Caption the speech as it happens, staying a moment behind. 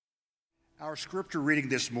Our scripture reading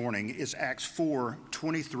this morning is Acts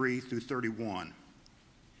 4:23 through 31.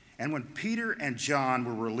 And when Peter and John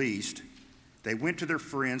were released, they went to their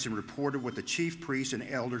friends and reported what the chief priests and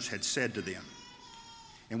elders had said to them.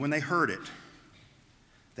 And when they heard it,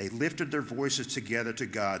 they lifted their voices together to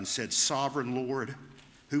God and said, "Sovereign Lord,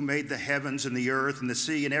 who made the heavens and the earth and the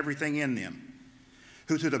sea and everything in them,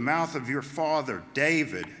 who through the mouth of your father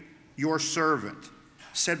David, your servant,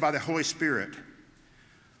 said by the Holy Spirit,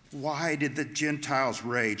 why did the Gentiles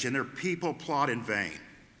rage and their people plot in vain?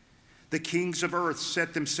 The kings of earth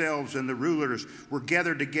set themselves, and the rulers were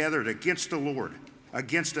gathered together against the Lord,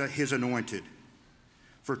 against his anointed.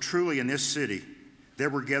 For truly in this city they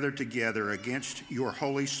were gathered together against your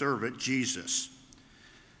holy servant Jesus,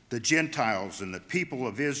 the Gentiles and the people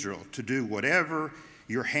of Israel, to do whatever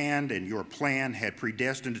your hand and your plan had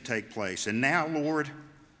predestined to take place. And now, Lord,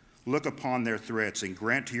 look upon their threats and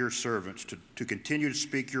grant to your servants to continue to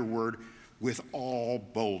speak your word with all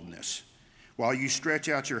boldness, while you stretch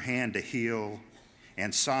out your hand to heal,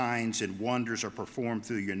 and signs and wonders are performed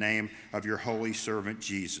through your name of your holy servant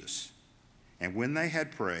Jesus." And when they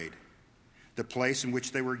had prayed, the place in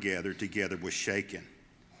which they were gathered together was shaken,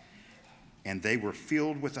 and they were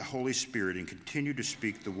filled with the Holy Spirit and continued to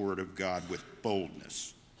speak the word of God with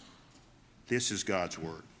boldness. This is God's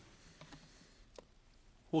word.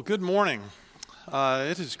 Well, good morning.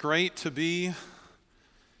 It is great to be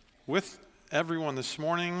with everyone this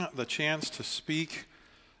morning, the chance to speak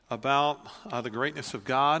about the greatness of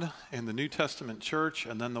God in the New Testament church,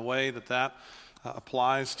 and then the way that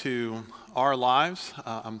applies to our lives.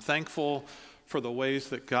 I'm thankful for the ways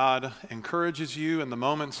that God encourages you in the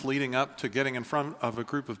moments leading up to getting in front of a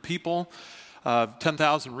group of people.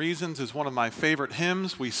 10,000 Reasons is one of my favorite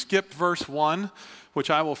hymns. We skipped verse 1, which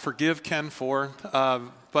I will forgive Ken for.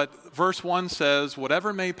 But verse 1 says,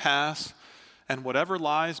 "Whatever may pass and whatever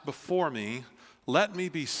lies before me, let me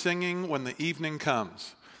be singing when the evening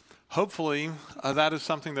comes." Hopefully, that is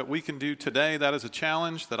something that we can do today. That is a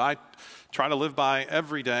challenge that I try to live by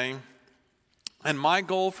every day. And my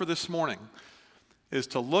goal for this morning is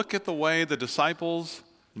to look at the way the disciples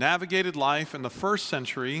navigated life in the first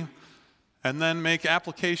century and then make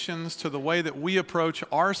applications to the way that we approach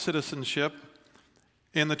our citizenship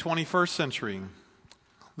in the 21st century.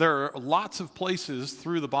 There are lots of places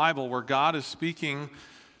through the Bible where God is speaking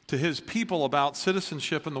to his people about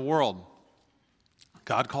citizenship in the world.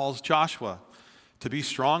 God calls Joshua to be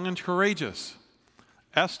strong and courageous.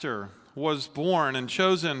 Esther was born and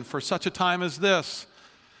chosen for such a time as this.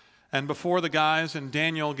 And before the guys and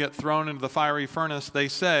Daniel get thrown into the fiery furnace, they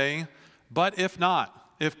say, "But if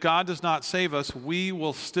not, if God does not save us, we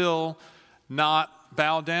will still not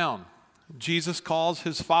bow down." Jesus calls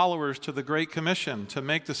his followers to the Great Commission to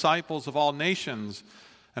make disciples of all nations.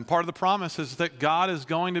 And part of the promise is that God is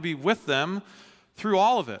going to be with them through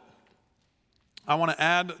all of it. I want to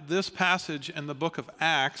add this passage in the book of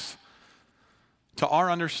Acts to our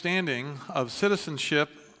understanding of citizenship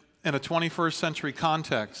in a 21st century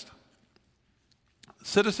context.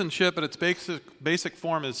 Citizenship at its basic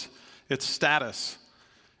form is its status.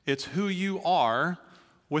 It's who you are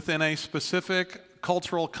within a specific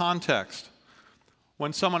cultural context.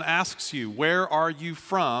 When someone asks you, "Where are you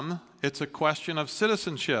from?" it's a question of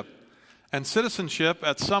citizenship. And citizenship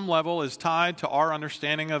at some level is tied to our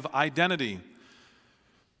understanding of identity.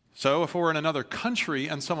 So if we're in another country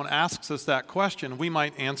and someone asks us that question, we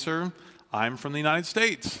might answer, "I'm from the United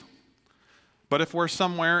States." But if we're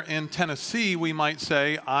somewhere in Tennessee, we might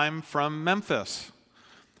say, "I'm from Memphis."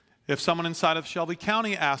 If someone inside of Shelby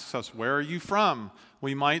County asks us, "Where are you from?"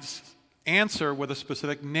 we might answer with a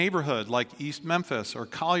specific neighborhood like East Memphis or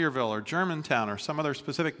Collierville or Germantown or some other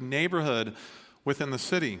specific neighborhood within the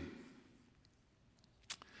city.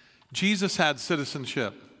 Jesus had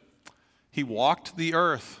citizenship. He walked the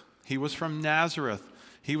earth. He was from Nazareth.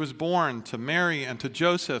 He was born to Mary and to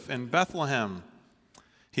Joseph in Bethlehem.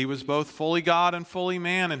 He was both fully God and fully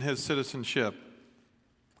man in his citizenship.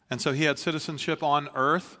 And so he had citizenship on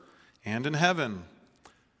earth and in heaven.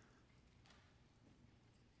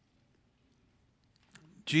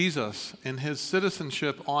 Jesus, in his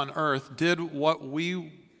citizenship on earth, did what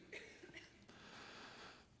we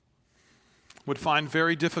would find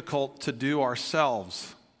very difficult to do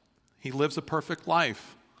ourselves. He lives a perfect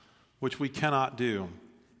life, which we cannot do.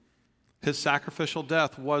 His sacrificial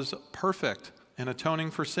death was perfect in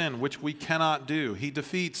atoning for sin, which we cannot do. He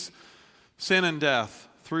defeats sin and death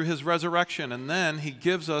through his resurrection, and then he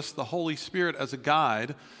gives us the Holy Spirit as a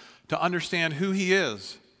guide to understand who he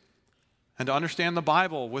is and to understand the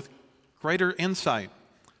Bible with greater insight,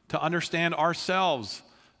 to understand ourselves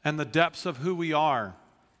and the depths of who we are,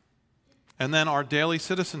 And then our daily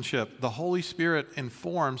citizenship. The Holy Spirit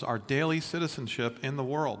informs our daily citizenship in the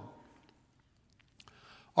world.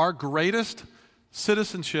 Our greatest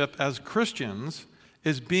citizenship as Christians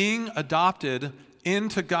is being adopted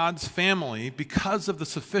into God's family because of the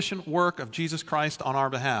sufficient work of Jesus Christ on our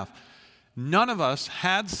behalf. None of us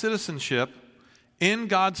had citizenship in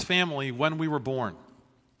God's family when we were born.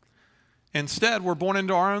 Instead, we're born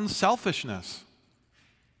into our own selfishness.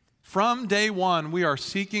 From day one, we are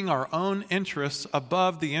seeking our own interests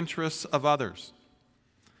above the interests of others.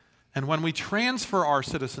 And when we transfer our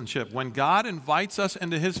citizenship, when God invites us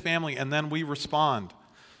into his family and then we respond,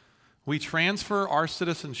 we transfer our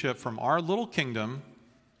citizenship from our little kingdom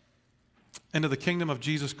into the kingdom of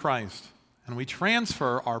Jesus Christ. And we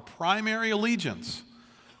transfer our primary allegiance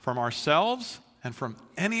from ourselves and from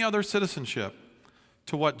any other citizenship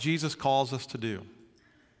to what Jesus calls us to do.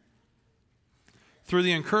 Through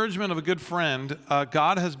the encouragement of a good friend,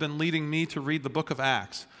 God has been leading me to read the book of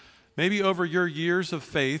Acts. Maybe over your years of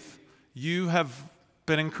faith, you have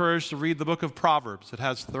been encouraged to read the book of Proverbs. It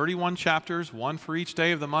has 31 chapters, one for each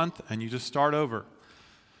day of the month, and you just start over.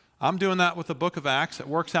 I'm doing that with the book of Acts. It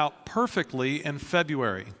works out perfectly in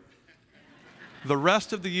February. The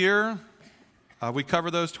rest of the year, we cover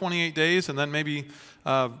those 28 days and then maybe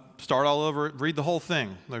start all over, read the whole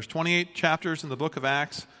thing. There's 28 chapters in the book of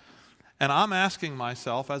Acts. And I'm asking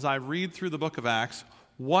myself, as I read through the book of Acts,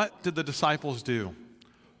 what did the disciples do?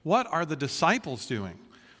 What are the disciples doing?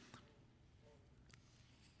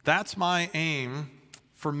 That's my aim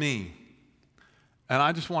for me. And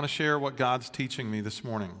I just want to share what God's teaching me this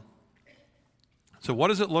morning. So what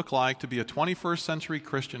does it look like to be a 21st century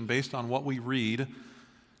Christian based on what we read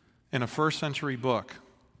in a first century book?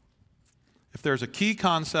 If there's a key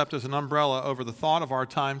concept as an umbrella over the thought of our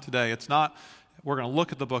time today, it's not, we're going to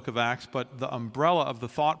look at the book of Acts, but the umbrella of the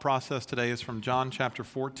thought process today is from John chapter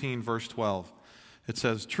 14, verse 12. It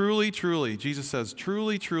says, "Truly, truly," Jesus says,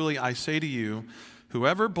 "Truly, truly, I say to you,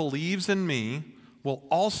 whoever believes in me will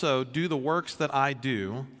also do the works that I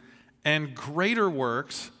do, and greater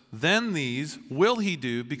works than these will he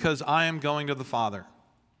do, because I am going to the Father."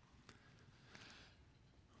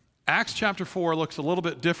 Acts chapter 4 looks a little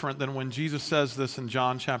bit different than when Jesus says this in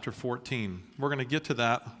John chapter 14. We're going to get to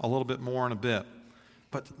that a little bit more in a bit.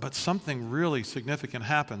 But something really significant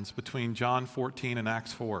happens between John 14 and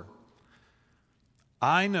Acts 4.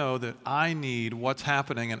 I know that I need what's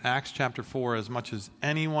happening in Acts chapter 4 as much as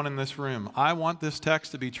anyone in this room. I want this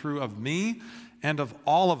text to be true of me and of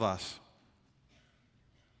all of us.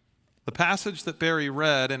 The passage that Barry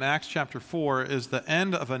read in Acts chapter 4 is the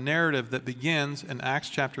end of a narrative that begins in Acts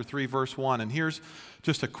chapter 3, verse 1. And here's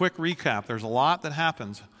just a quick recap. There's a lot that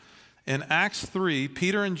happens. In Acts 3,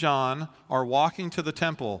 Peter and John are walking to the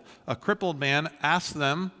temple. A crippled man asks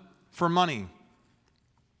them for money,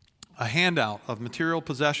 a handout of material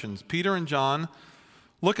possessions. Peter and John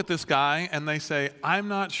look at this guy and they say, "I'm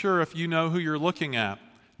not sure if you know who you're looking at.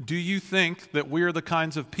 Do you think that we're the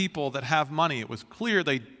kinds of people that have money?" It was clear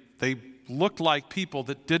they looked like people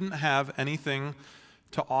that didn't have anything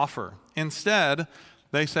to offer. Instead,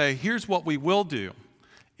 they say, "Here's what we will do.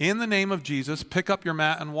 In the name of Jesus, pick up your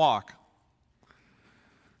mat and walk."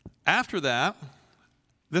 After that,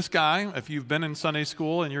 this guy, if you've been in Sunday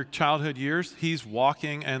school in your childhood years, he's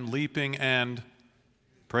walking and leaping and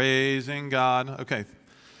praising God. Okay,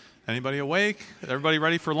 anybody awake? Everybody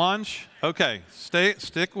ready for lunch? Okay,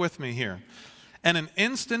 stick with me here. And an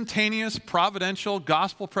instantaneous providential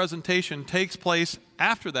gospel presentation takes place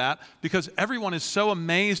after that because everyone is so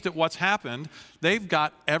amazed at what's happened. They've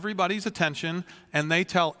got everybody's attention and they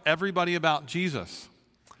tell everybody about Jesus.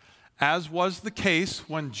 As was the case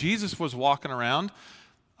when Jesus was walking around,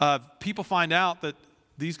 people find out that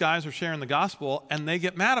these guys are sharing the gospel and they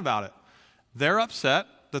get mad about it. They're upset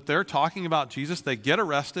that they're talking about Jesus. They get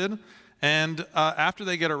arrested, and after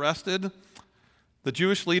they get arrested, the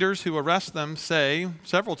Jewish leaders who arrest them say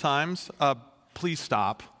several times, "Please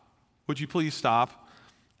stop. Would you please stop?"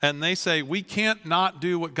 And they say, "We can't not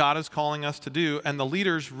do what God is calling us to do." And the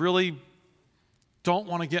leaders really don't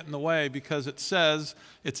want to get in the way because it says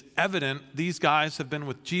it's evident these guys have been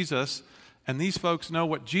with Jesus and these folks know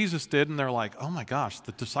what Jesus did, and they're like, "Oh my gosh,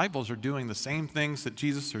 the disciples are doing the same things that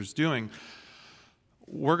Jesus is doing.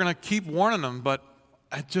 We're going to keep warning them, but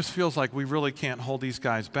it just feels like we really can't hold these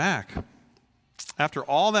guys back." After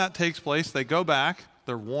all that takes place, they go back.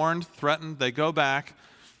 They're warned, threatened. They go back,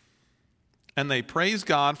 and they praise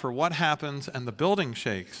God for what happens, and the building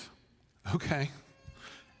shakes. Okay.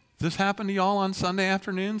 This happened to y'all on Sunday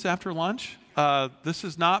afternoons after lunch? This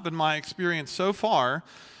has not been my experience so far.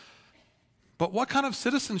 But what kind of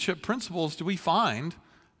citizenship principles do we find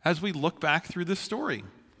as we look back through this story?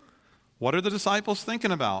 What are the disciples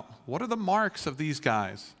thinking about? What are the marks of these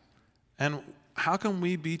guys? And how can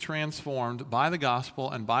we be transformed by the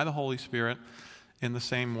gospel and by the Holy Spirit in the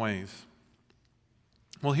same ways?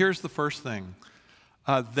 Well, here's the first thing.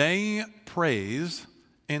 They praise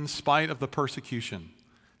in spite of the persecution.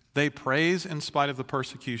 They praise in spite of the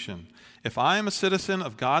persecution. If I am a citizen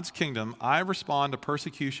of God's kingdom, I respond to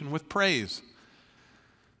persecution with praise.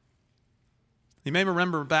 You may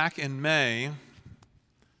remember back in May,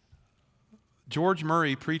 George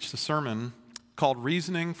Murray preached a sermon called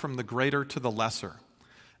Reasoning from the Greater to the Lesser.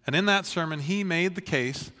 And in that sermon, he made the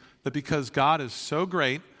case that because God is so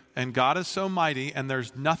great and God is so mighty and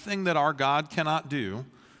there's nothing that our God cannot do,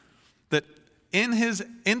 that in his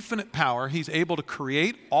infinite power, he's able to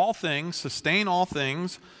create all things, sustain all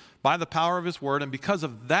things by the power of his word. And because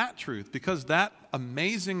of that truth, because that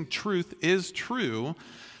amazing truth is true,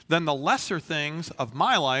 then the lesser things of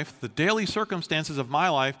my life, the daily circumstances of my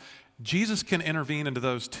life, Jesus can intervene into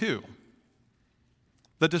those too.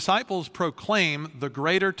 The disciples proclaim the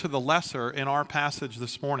greater to the lesser in our passage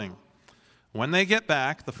this morning. When they get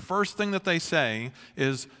back, the first thing that they say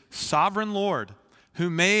is, Sovereign Lord, who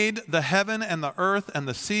made the heaven and the earth and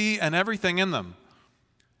the sea and everything in them.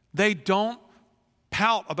 They don't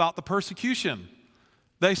pout about the persecution.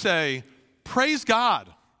 They say, praise God.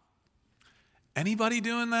 Anybody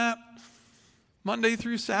doing that Monday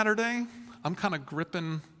through Saturday? I'm kind of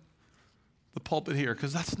gripping the pulpit here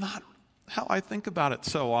because that's not how I think about it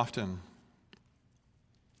so often.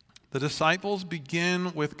 The disciples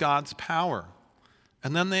begin with God's power,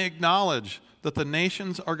 and then they acknowledge that the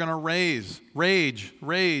nations are going to rage.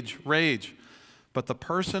 But the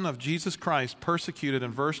person of Jesus Christ persecuted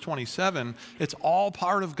in verse 27, it's all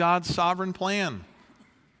part of God's sovereign plan.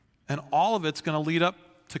 And all of it's going to lead up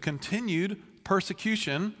to continued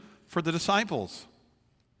persecution for the disciples.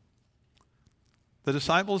 The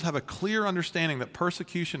disciples have a clear understanding that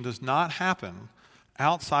persecution does not happen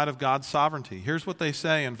outside of God's sovereignty. Here's what they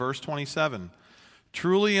say in verse 27.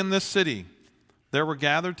 Truly in this city there were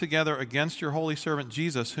gathered together against your holy servant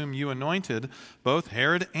Jesus, whom you anointed, both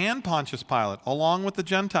Herod and Pontius Pilate, along with the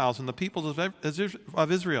Gentiles and the peoples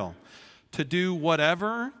of Israel, to do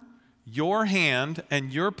whatever your hand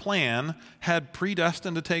and your plan had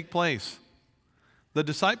predestined to take place. The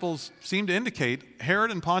disciples seem to indicate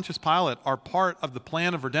Herod and Pontius Pilate are part of the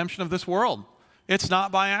plan of redemption of this world. It's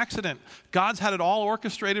not by accident. God's had it all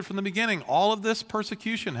orchestrated from the beginning. All of this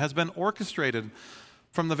persecution has been orchestrated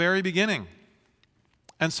from the very beginning.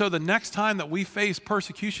 And so the next time that we face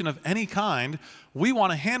persecution of any kind, we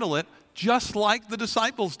want to handle it just like the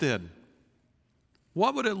disciples did.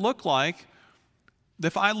 What would it look like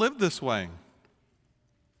if I lived this way?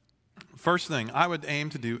 First thing, I would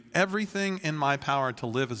aim to do everything in my power to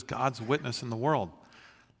live as God's witness in the world.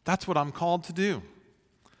 That's what I'm called to do.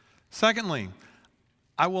 Secondly,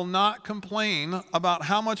 I will not complain about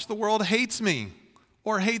how much the world hates me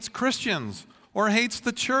or hates Christians or hates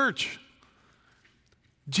the church.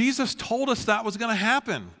 Jesus told us that was going to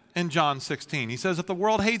happen in John 16. He says, if the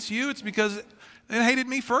world hates you, it's because it hated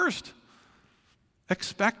me first.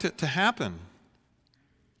 Expect it to happen.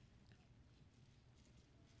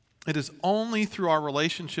 It is only through our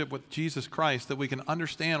relationship with Jesus Christ that we can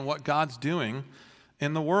understand what God's doing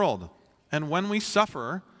in the world. And when we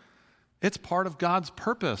suffer, it's part of God's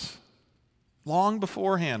purpose long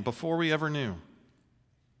beforehand, before we ever knew.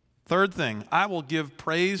 Third thing, I will give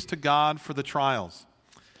praise to God for the trials.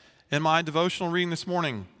 In my devotional reading this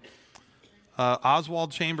morning,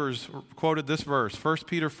 Oswald Chambers quoted this verse, 1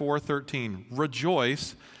 Peter 4:13.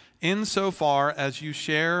 Rejoice insofar as you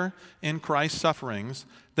share in Christ's sufferings,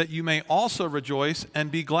 that you may also rejoice and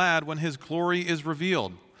be glad when his glory is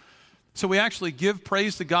revealed. So we actually give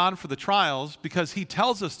praise to God for the trials because he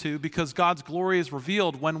tells us to, because God's glory is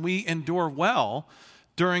revealed when we endure well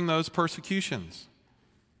during those persecutions.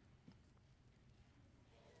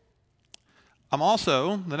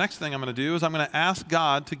 The next thing I'm going to do is I'm going to ask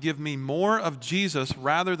God to give me more of Jesus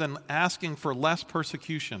rather than asking for less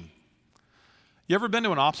persecution. You ever been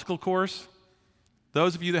to an obstacle course?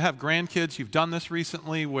 Those of you that have grandkids, you've done this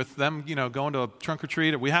recently with them, going to a trunk or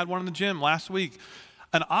treat. We had one in the gym last week.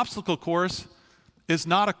 An obstacle course is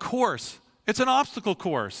not a course. It's an obstacle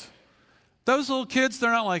course. Those little kids,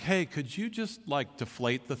 they're not like, hey, could you just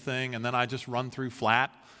deflate the thing and then I just run through flat?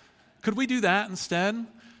 Could we do that instead?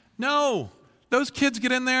 No. Those kids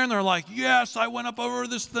get in there and they're like, yes, I went up over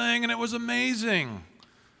this thing and it was amazing.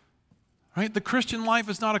 Right? The Christian life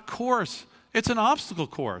is not a course. It's an obstacle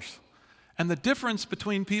course. And the difference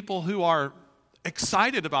between people who are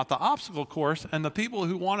excited about the obstacle course and the people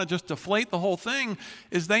who want to just deflate the whole thing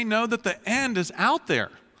is they know that the end is out there.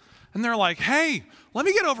 And they're like, hey, let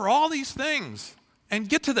me get over all these things and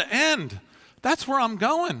get to the end. That's where I'm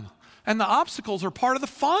going. And the obstacles are part of the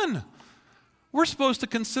fun. We're supposed to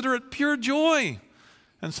consider it pure joy.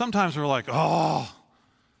 And sometimes we're like, oh,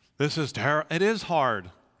 this is terrible. It is hard.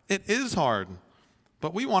 It is hard.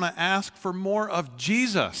 But we want to ask for more of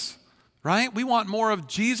Jesus, right? We want more of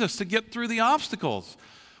Jesus to get through the obstacles.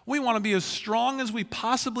 We want to be as strong as we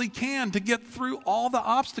possibly can to get through all the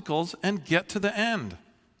obstacles and get to the end.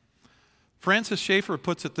 Francis Schaeffer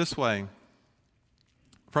puts it this way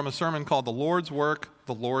from a sermon called The Lord's Work,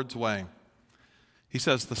 the Lord's Way. He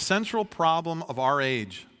says, the central problem of our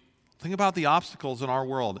age, think about the obstacles in our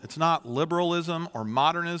world. It's not liberalism or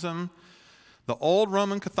modernism, the old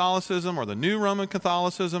Roman Catholicism or the new Roman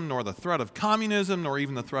Catholicism, nor the threat of communism, nor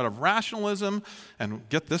even the threat of rationalism. And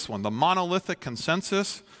get this one, the monolithic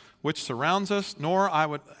consensus which surrounds us, nor, I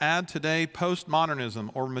would add today,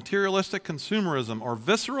 postmodernism or materialistic consumerism or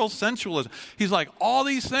visceral sensualism. He's like, all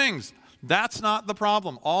these things, that's not the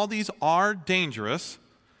problem. All these are dangerous,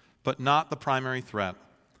 but not the primary threat.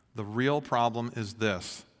 The real problem is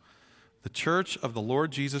this: the church of the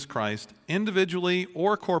Lord Jesus Christ, individually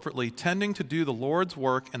or corporately, tending to do the Lord's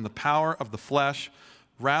work in the power of the flesh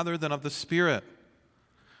rather than of the Spirit.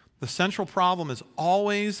 The central problem is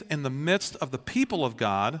always in the midst of the people of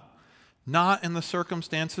God, not in the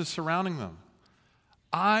circumstances surrounding them.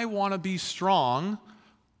 I want to be strong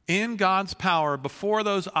in God's power before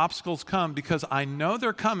those obstacles come because I know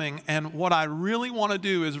they're coming, and what I really want to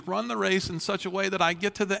do is run the race in such a way that I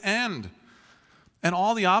get to the end. And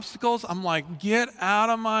all the obstacles, I'm like, get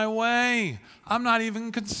out of my way. I'm not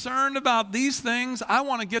even concerned about these things. I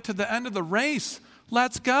want to get to the end of the race.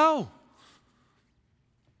 Let's go.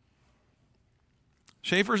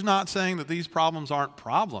 Schaeffer's not saying that these problems aren't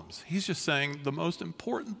problems. He's just saying the most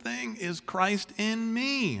important thing is Christ in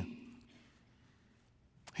me.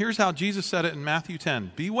 Here's how Jesus said it in Matthew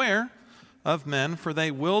 10. Beware of men, for they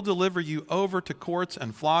will deliver you over to courts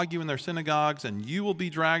and flog you in their synagogues, and you will be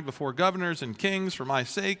dragged before governors and kings for my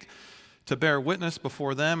sake to bear witness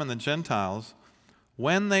before them and the Gentiles.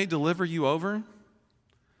 When they deliver you over,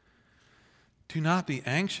 do not be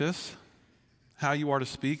anxious how you are to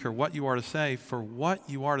speak or what you are to say, for what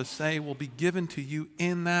you are to say will be given to you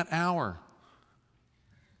in that hour.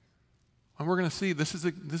 And we're going to see this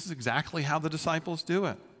is exactly how the disciples do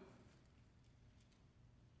it.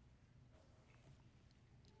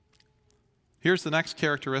 Here's the next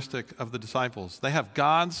characteristic of the disciples. They have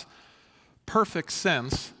God's perfect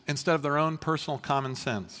sense instead of their own personal common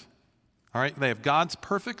sense. All right? They have God's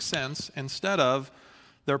perfect sense instead of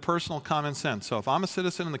their personal common sense. So if I'm a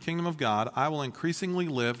citizen in the kingdom of God, I will increasingly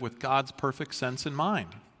live with God's perfect sense in mind.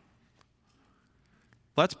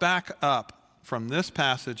 Let's back up from this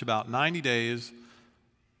passage about 90 days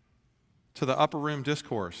to the upper room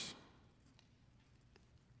discourse.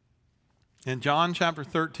 In John chapter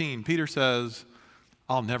 13, Peter says,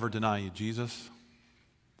 I'll never deny you, Jesus.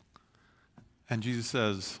 And Jesus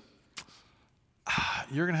says,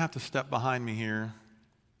 you're going to have to step behind me here.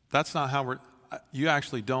 That's not how you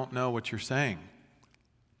actually don't know what you're saying.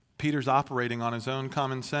 Peter's operating on his own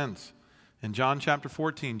common sense. In John chapter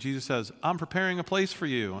 14, Jesus says, I'm preparing a place for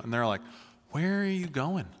you. And they're like, where are you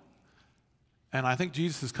going? And I think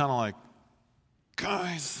Jesus is kind of like,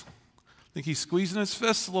 guys, I think he's squeezing his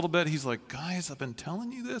fists a little bit. He's like, guys, I've been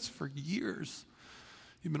telling you this for years.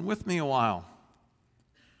 You've been with me a while.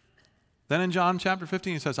 Then in John chapter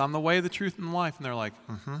 15, he says, I'm the way, the truth, and the life. And they're like,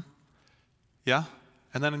 yeah.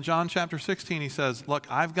 And then in John chapter 16, he says, look,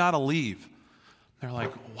 I've got to leave. They're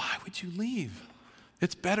like, why would you leave?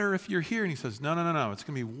 It's better if you're here. And he says, no. It's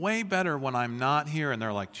going to be way better when I'm not here. And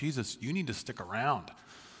they're like, Jesus, you need to stick around.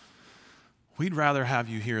 We'd rather have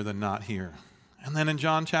you here than not here. And then in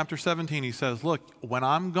John chapter 17, he says, look, when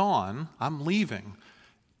I'm gone, I'm leaving.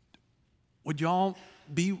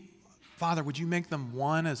 Father, would you make them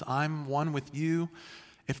one as I'm one with you?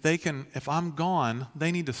 If I'm gone,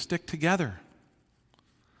 they need to stick together.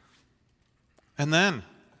 And then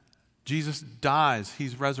Jesus dies.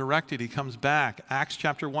 He's resurrected. He comes back. Acts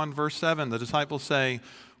chapter 1, verse 7, the disciples say,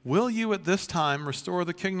 will you at this time restore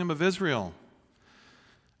the kingdom of Israel?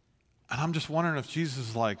 And I'm just wondering if Jesus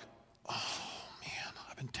is like, oh man,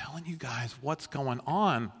 I've been telling you guys what's going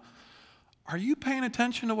on. Are you paying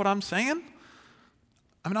attention to what I'm saying?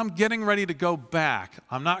 I mean, I'm getting ready to go back.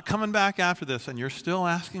 I'm not coming back after this, and you're still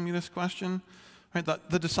asking me this question? Right?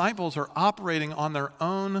 The disciples are operating on their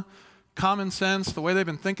own common sense, the way they've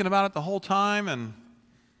been thinking about it the whole time.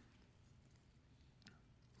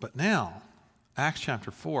 But now, Acts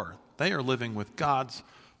chapter 4, they are living with God's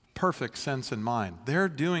perfect sense in mind. They're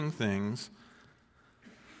doing things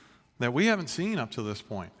that we haven't seen up to this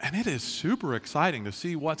point. And it is super exciting to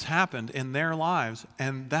see what's happened in their lives,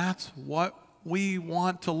 and that's what we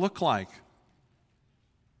want to look like.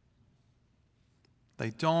 They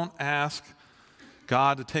don't ask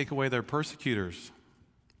God to take away their persecutors.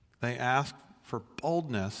 They ask for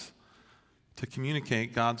boldness to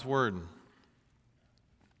communicate God's word.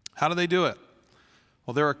 How do they do it?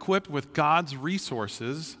 Well, they're equipped with God's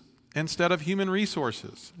resources instead of human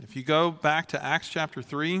resources. If you go back to Acts chapter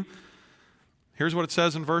 3, here's what it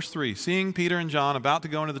says in verse 3. Seeing Peter and John about to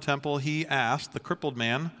go into the temple, he asked, the crippled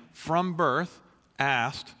man from birth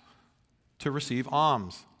asked to receive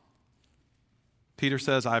alms. Peter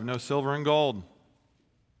says, I have no silver and gold.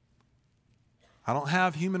 I don't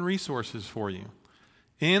have human resources for you.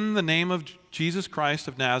 In the name of Jesus Christ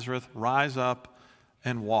of Nazareth, rise up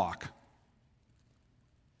and walk.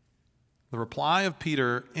 The reply of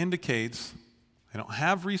Peter indicates they don't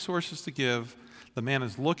have resources to give. The man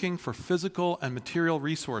is looking for physical and material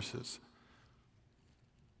resources.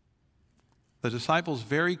 The disciples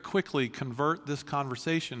very quickly convert this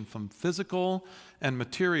conversation from physical and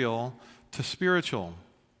material to spiritual.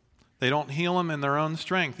 They don't heal him in their own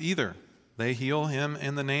strength either. They heal him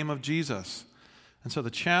in the name of Jesus. And so the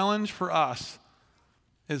challenge for us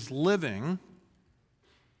is living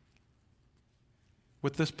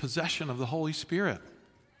with this possession of the Holy Spirit.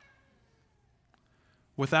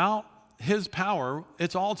 Without his power,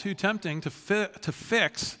 it's all too tempting to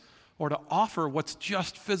fix or to offer what's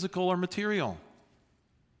just physical or material.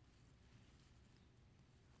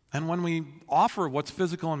 And when we offer what's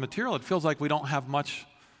physical and material, it feels like we don't have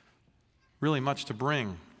really much to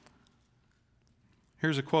bring.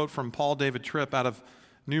 Here's a quote from Paul David Tripp out of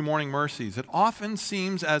New Morning Mercies. It often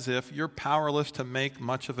seems as if you're powerless to make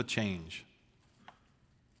much of a change.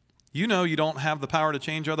 You know you don't have the power to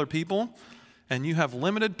change other people, and you have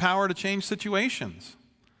limited power to change situations.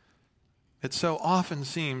 It so often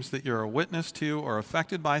seems that you're a witness to or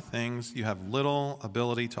affected by things you have little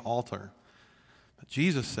ability to alter. But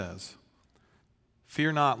Jesus says,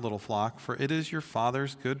 fear not, little flock, for it is your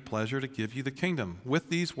Father's good pleasure to give you the kingdom. With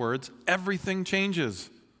these words, everything changes.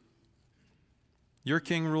 Your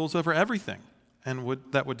king rules over everything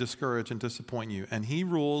that would discourage and disappoint you, and he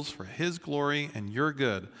rules for his glory and your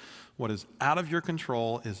good. What is out of your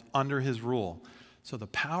control is under his rule. So the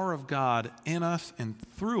power of God in us and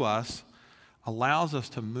through us allows us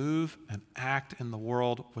to move and act in the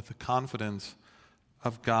world with the confidence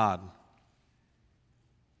of God.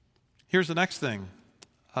 Here's the next thing.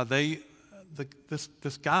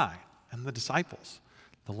 This guy and the disciples,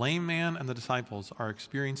 the lame man and the disciples are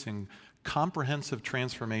experiencing comprehensive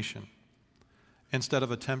transformation instead of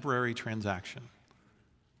a temporary transaction.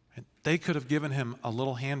 They could have given him a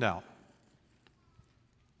little handout,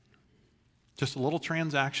 just a little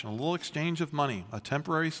transaction, a little exchange of money, a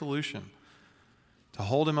temporary solution to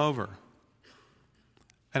hold him over.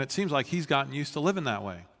 And it seems like he's gotten used to living that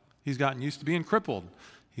way. He's gotten used to being crippled.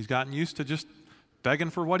 He's gotten used to just begging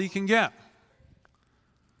for what he can get.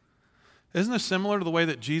 Isn't this similar to the way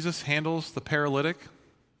that Jesus handles the paralytic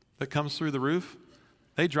that comes through the roof?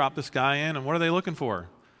 They drop this guy in, and what are they looking for?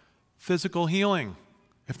 Physical healing.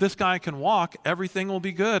 If this guy can walk, everything will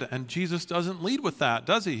be good. And Jesus doesn't lead with that,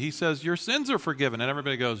 does he? He says, your sins are forgiven. And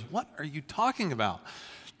everybody goes, what are you talking about?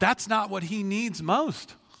 That's not what he needs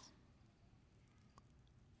most.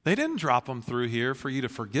 They didn't drop him through here for you to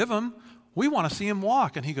forgive him. We want to see him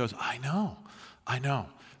walk. And he goes, I know.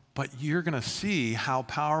 But you're going to see how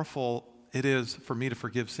powerful it is for me to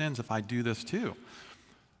forgive sins if I do this too.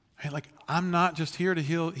 Hey, I'm not just here to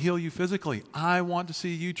heal you physically. I want to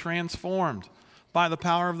see you transformed by the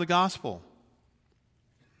power of the gospel.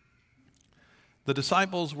 The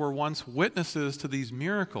disciples were once witnesses to these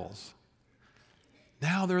miracles.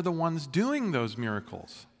 Now they're the ones doing those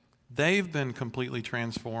miracles. They've been completely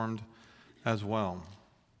transformed as well.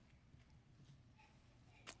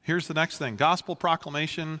 Here's the next thing. Gospel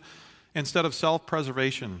proclamation instead of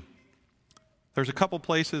self-preservation. There's a couple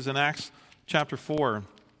places in Acts chapter 4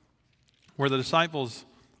 where the disciples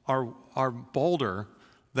are bolder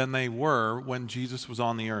than they were when Jesus was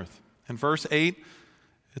on the earth. In verse 8,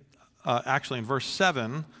 in verse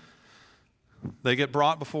 7, they get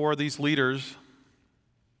brought before these leaders,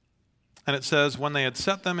 and it says, when they had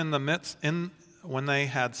set them in the midst,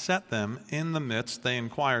 they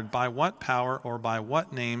inquired, by what power or by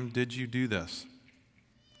what name did you do this?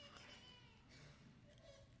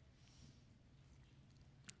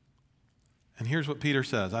 And here's what Peter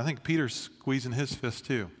says. I think Peter's squeezing his fist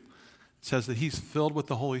too. It says that he's filled with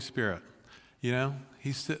the Holy Spirit. You know,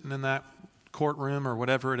 he's sitting in that courtroom or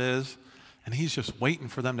whatever it is, and he's just waiting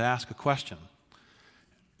for them to ask a question.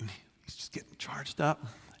 And he's just getting charged up.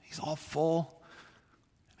 He's all full.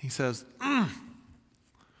 He says,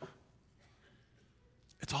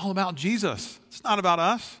 it's all about Jesus. It's not about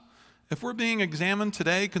us. If we're being examined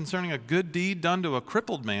today concerning a good deed done to a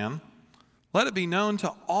crippled man, let it be known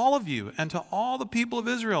to all of you and to all the people of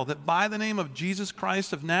Israel that by the name of Jesus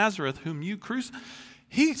Christ of Nazareth, whom you crucified,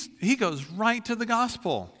 he goes right to the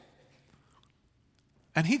gospel.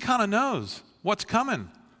 And he kind of knows what's coming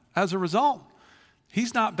as a result.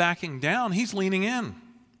 He's not backing down, he's leaning in.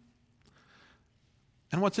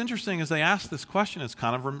 And what's interesting is they ask this question, it's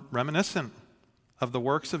kind of reminiscent of the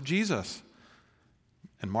works of Jesus.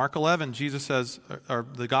 In Mark 11, Jesus says, or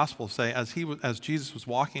the Gospels say, as Jesus was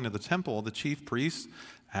walking to the temple, the chief priests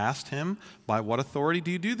asked him, by what authority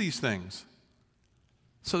do you do these things?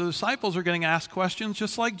 So the disciples are getting asked questions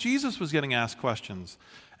just like Jesus was getting asked questions.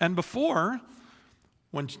 And before,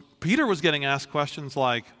 when Peter was getting asked questions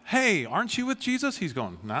like, hey, aren't you with Jesus? He's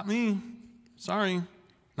going, not me. Sorry,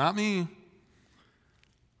 not me.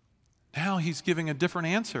 Now he's giving a different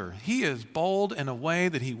answer. He is bold in a way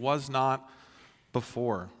that he was not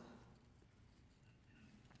before.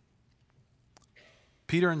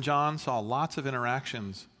 Peter and John saw lots of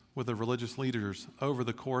interactions with the religious leaders over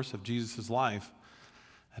the course of Jesus' life,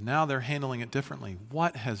 and now they're handling it differently.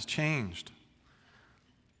 What has changed?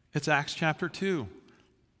 It's Acts chapter 2.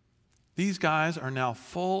 These guys are now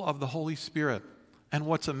full of the Holy Spirit. And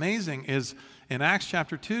what's amazing is in Acts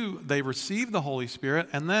chapter 2, they received the Holy Spirit,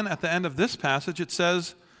 and then at the end of this passage it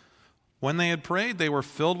says, when they had prayed, they were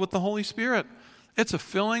filled with the Holy Spirit. It's a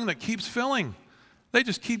filling that keeps filling. They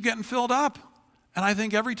just keep getting filled up. And I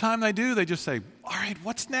think every time they do, they just say, all right,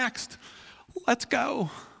 what's next? Let's go.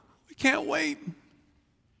 We can't wait.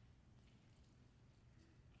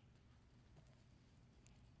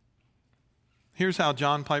 Here's how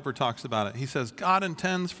John Piper talks about it. He says, God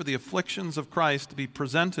intends for the afflictions of Christ to be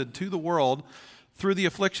presented to the world through the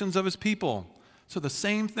afflictions of his people. So the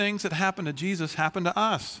same things that happened to Jesus happen to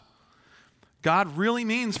us. God really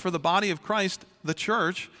means for the body of Christ, the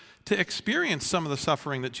church, to experience some of the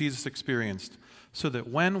suffering that Jesus experienced, so that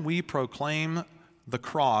when we proclaim the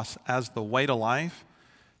cross as the way to life,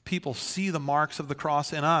 people see the marks of the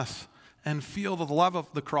cross in us and feel the love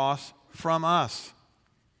of the cross from us.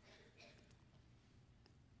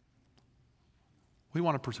 We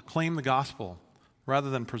want to proclaim the gospel rather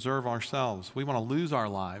than preserve ourselves. We want to lose our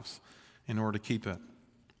lives in order to keep it.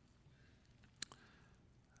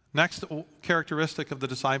 Next characteristic of the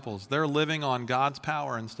disciples, they're living on God's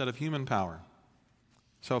power instead of human power.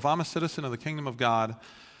 So if I'm a citizen of the kingdom of God,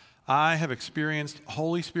 I have experienced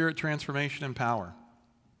Holy Spirit transformation and power.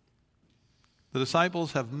 The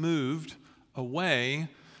disciples have moved away,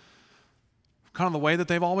 kind of the way that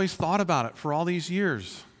they've always thought about it for all these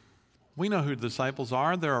years. We know who the disciples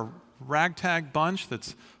are. They're a ragtag bunch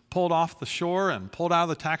that's pulled off the shore and pulled out of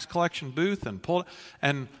the tax collection booth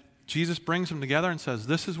and Jesus brings them together and says,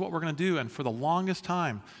 this is what we're going to do. And for the longest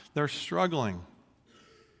time, they're struggling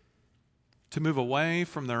to move away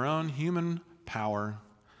from their own human power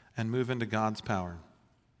and move into God's power.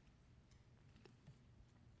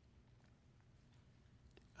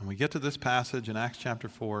 And we get to this passage in Acts chapter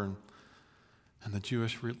 4, and the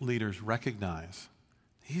Jewish leaders recognize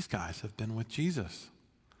these guys have been with Jesus.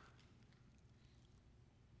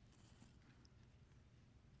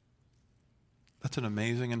 That's an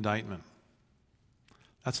amazing indictment.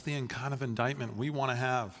 That's the kind of indictment we want to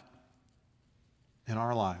have in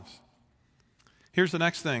our lives. Here's the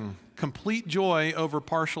next thing. Complete joy over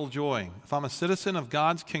partial joy. If I'm a citizen of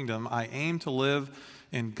God's kingdom, I aim to live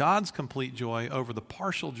in God's complete joy over the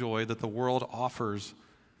partial joy that the world offers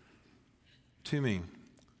to me.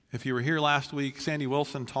 If you were here last week, Sandy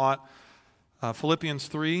Wilson taught Philippians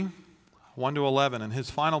 3, 1 to 11, and his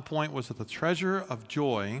final point was that the treasure of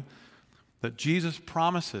joy that Jesus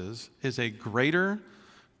promises is the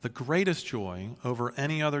greatest joy over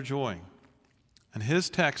any other joy. And his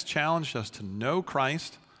text challenged us to know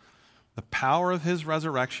Christ, the power of his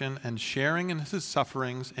resurrection, and sharing in his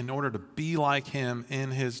sufferings in order to be like him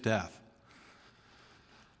in his death.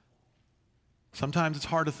 Sometimes it's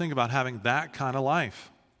hard to think about having that kind of life.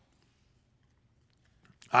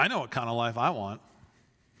 I know what kind of life I want.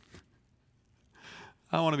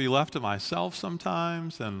 I want to be left to myself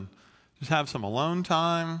sometimes and just have some alone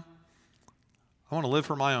time. I want to live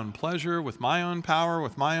for my own pleasure, with my own power,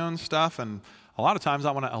 with my own stuff. And a lot of times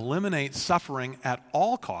I want to eliminate suffering at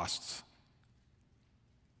all costs.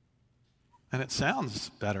 And it sounds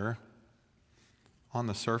better on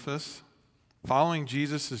the surface. Following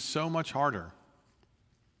Jesus is so much harder.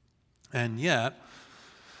 And yet,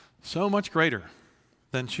 so much greater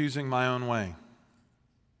than choosing my own way.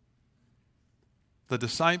 The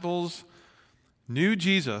disciples knew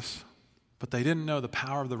Jesus, but they didn't know the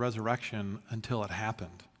power of the resurrection until it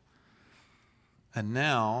happened. And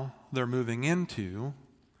now they're moving into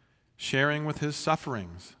sharing with his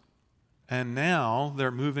sufferings. And now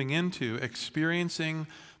they're moving into experiencing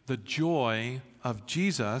the joy of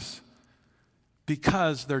Jesus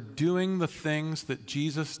because they're doing the things that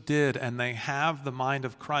Jesus did, and they have the mind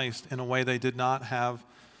of Christ in a way they did not have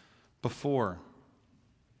before.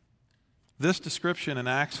 This description in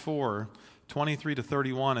Acts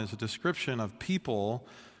 4:23-31 is a description of people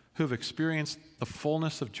who have experienced the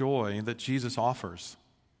fullness of joy that Jesus offers,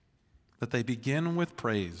 that they begin with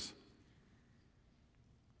praise.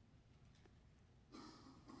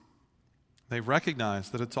 They recognize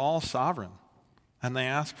that it's all sovereign, and they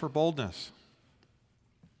ask for boldness.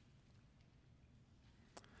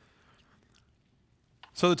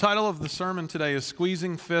 So the title of the sermon today is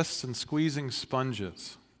Squeezing Fists and Squeezing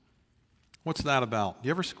Sponges. What's that about? Do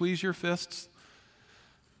you ever squeeze your fists?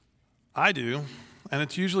 I do, and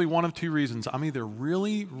it's usually one of two reasons. I'm either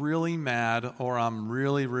really, really mad or I'm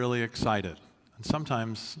really, really excited. And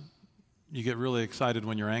sometimes you get really excited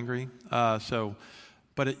when you're angry.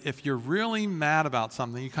 But if you're really mad about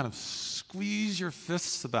something, you kind of squeeze your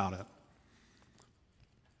fists about it.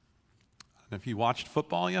 And if you watched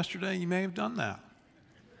football yesterday, you may have done that.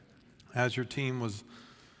 As your team was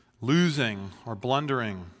losing or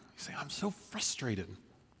blundering, you say, I'm so frustrated.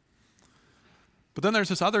 But then there's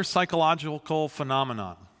this other psychological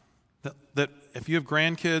phenomenon that if you have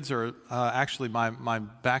grandkids, or actually my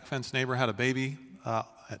back fence neighbor had a baby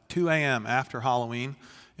at 2 a.m. after Halloween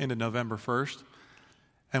into November 1st.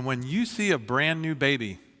 And when you see a brand new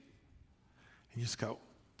baby, you just go,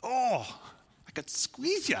 oh, I could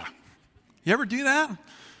squeeze you. You ever do that?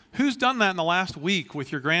 Who's done that in the last week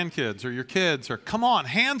with your grandkids or your kids? Or come on,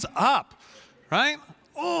 hands up, right?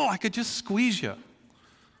 Oh, I could just squeeze you.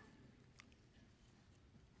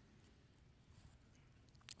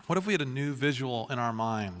 What if we had a new visual in our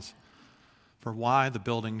minds for why the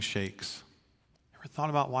building shakes? Ever thought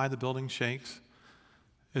about why the building shakes?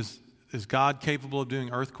 Is God capable of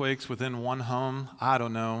doing earthquakes within one home? I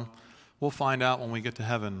don't know. We'll find out when we get to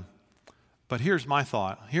heaven. But here's my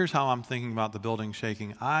thought. Here's how I'm thinking about the building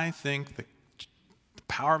shaking. I think the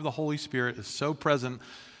power of the Holy Spirit is so present,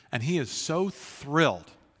 and he is so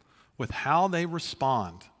thrilled with how they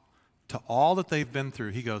respond to all that they've been through.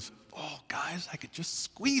 He goes, oh, guys, I could just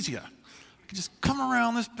squeeze you. I could just come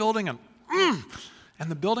around this building and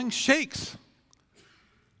the building shakes.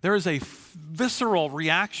 There is a visceral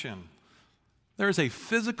reaction. There is a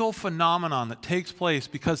physical phenomenon that takes place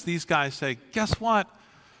because these guys say, guess what?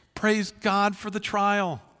 Praise God for the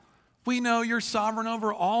trial. We know you're sovereign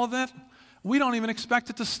over all of it. We don't even expect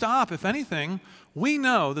it to stop. If anything, we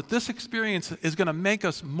know that this experience is going to make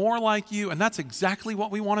us more like you, and that's exactly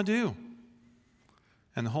what we want to do.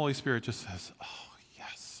 And the Holy Spirit just says, oh,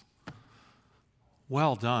 yes.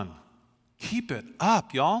 Well done. Keep it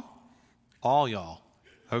up, y'all. All y'all.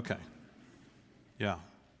 Okay. Yeah.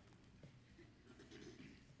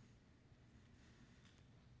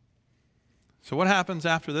 So what happens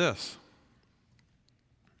after this?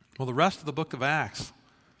 Well, the rest of the book of Acts,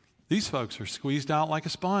 these folks are squeezed out like a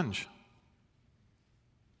sponge.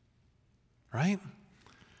 Right?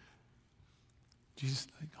 Jesus,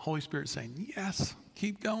 the Holy Spirit saying, yes,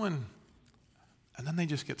 keep going. And then they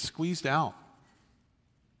just get squeezed out.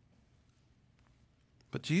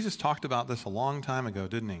 But Jesus talked about this a long time ago,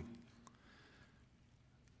 didn't he?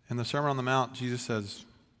 In the Sermon on the Mount, Jesus says,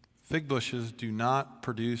 fig bushes do not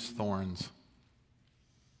produce thorns.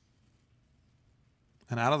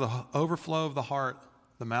 And out of the overflow of the heart,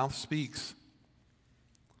 the mouth speaks.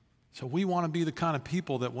 So we want to be the kind of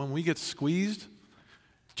people that when we get squeezed,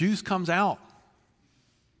 juice comes out.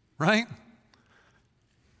 Right?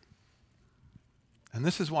 And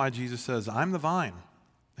this is why Jesus says, I'm the vine,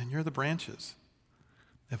 and you're the branches.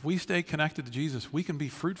 If we stay connected to Jesus, we can be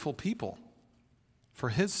fruitful people for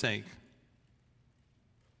his sake.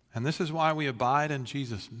 And this is why we abide in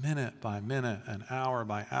Jesus minute by minute and hour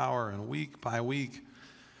by hour and week by week.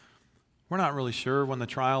 We're not really sure when the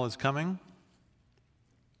trial is coming.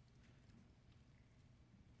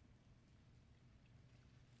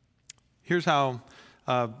 Here's how,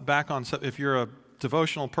 if you're a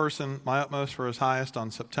devotional person, my utmost for his highest on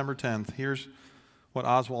September 10th, here's what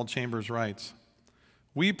Oswald Chambers writes.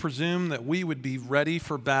 We presume that we would be ready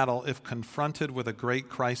for battle if confronted with a great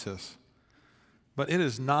crisis. But it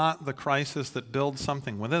is not the crisis that builds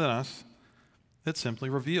something within us. It simply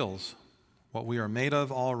reveals what we are made of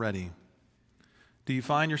already. Do you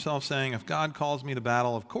find yourself saying, if God calls me to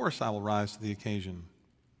battle, of course I will rise to the occasion?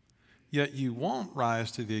 Yet you won't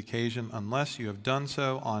rise to the occasion unless you have done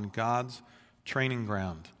so on God's training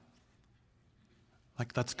ground.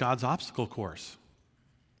 Like, that's God's obstacle course.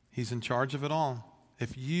 He's in charge of it all.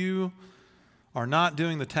 If you are not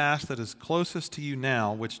doing the task that is closest to you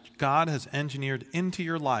now, which God has engineered into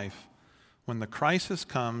your life, when the crisis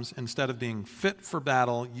comes, instead of being fit for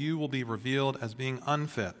battle, you will be revealed as being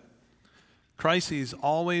unfit. Crises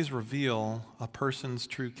always reveal a person's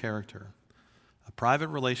true character. A private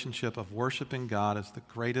relationship of worshiping God is the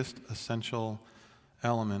greatest essential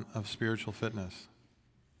element of spiritual fitness.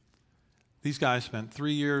 These guys spent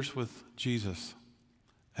 3 years with Jesus,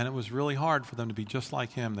 and it was really hard for them to be just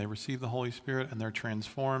like him. They received the Holy Spirit, and they're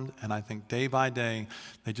transformed, and I think day by day,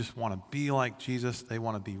 they just want to be like Jesus. They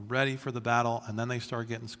want to be ready for the battle, and then they start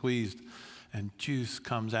getting squeezed, and juice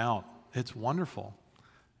comes out. It's wonderful,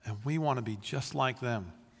 and we want to be just like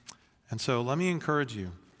them. And so let me encourage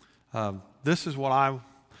you. This is what I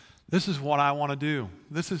want to do.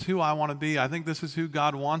 This is who I want to be. I think this is who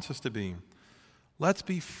God wants us to be. Let's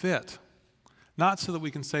be fit. Not so that we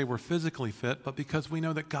can say we're physically fit, but because we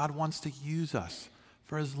know that God wants to use us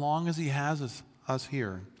for as long as he has us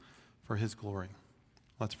here for his glory.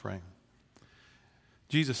 Let's pray.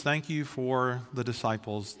 Jesus, thank you for the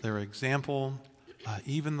disciples, their example,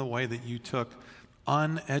 even the way that you took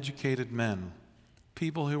uneducated men,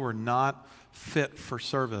 people who were not fit for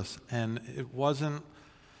service, and it wasn't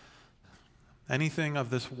anything of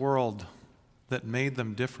this world that made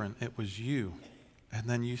them different. It was you. And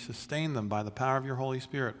then you sustain them by the power of your Holy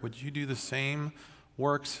Spirit. Would you do the same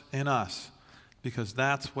works in us? Because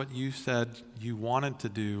that's what you said you wanted to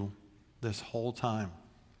do this whole time.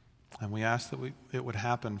 And we ask that it would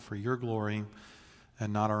happen for your glory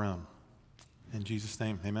and not our own. In Jesus'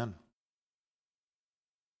 name, amen.